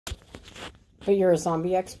But you're a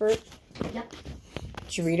zombie expert? Yep.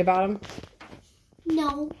 Did you read about them?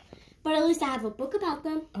 No, but at least I have a book about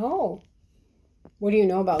them. Oh. What do you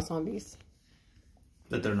know about zombies?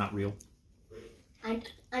 That they're not real.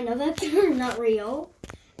 I know that they're not real,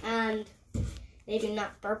 and they do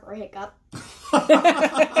not burp or hiccup.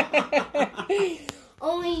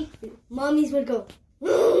 Only mommies would go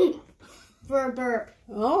for a burp.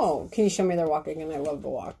 Oh, can you show me their walking? And I love the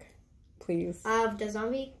walk. Please. Of the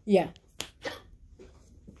zombie? Yeah.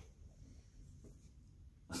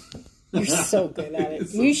 You're so good at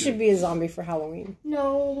it. You should be a zombie for Halloween.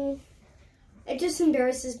 No. It just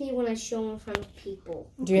embarrasses me when I show in front of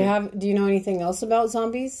people. Do you know anything else about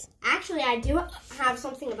zombies? Actually, I do have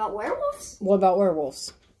something about werewolves. What about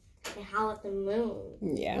werewolves? They howl at the moon.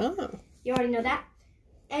 Yeah. You already know that?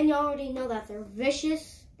 And you already know that they're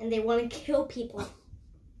vicious and they want to kill people.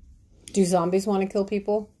 Do zombies want to kill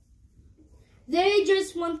people? They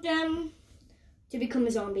just want them to become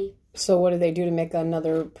a zombie. So what do they do to make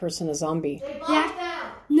another person a zombie? They bite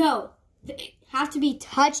them. No. They have to be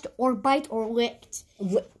touched or bite or licked.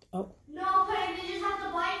 Oh. No, but they just have to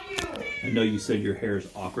bite you. I know you said your hair is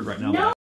awkward right now. No.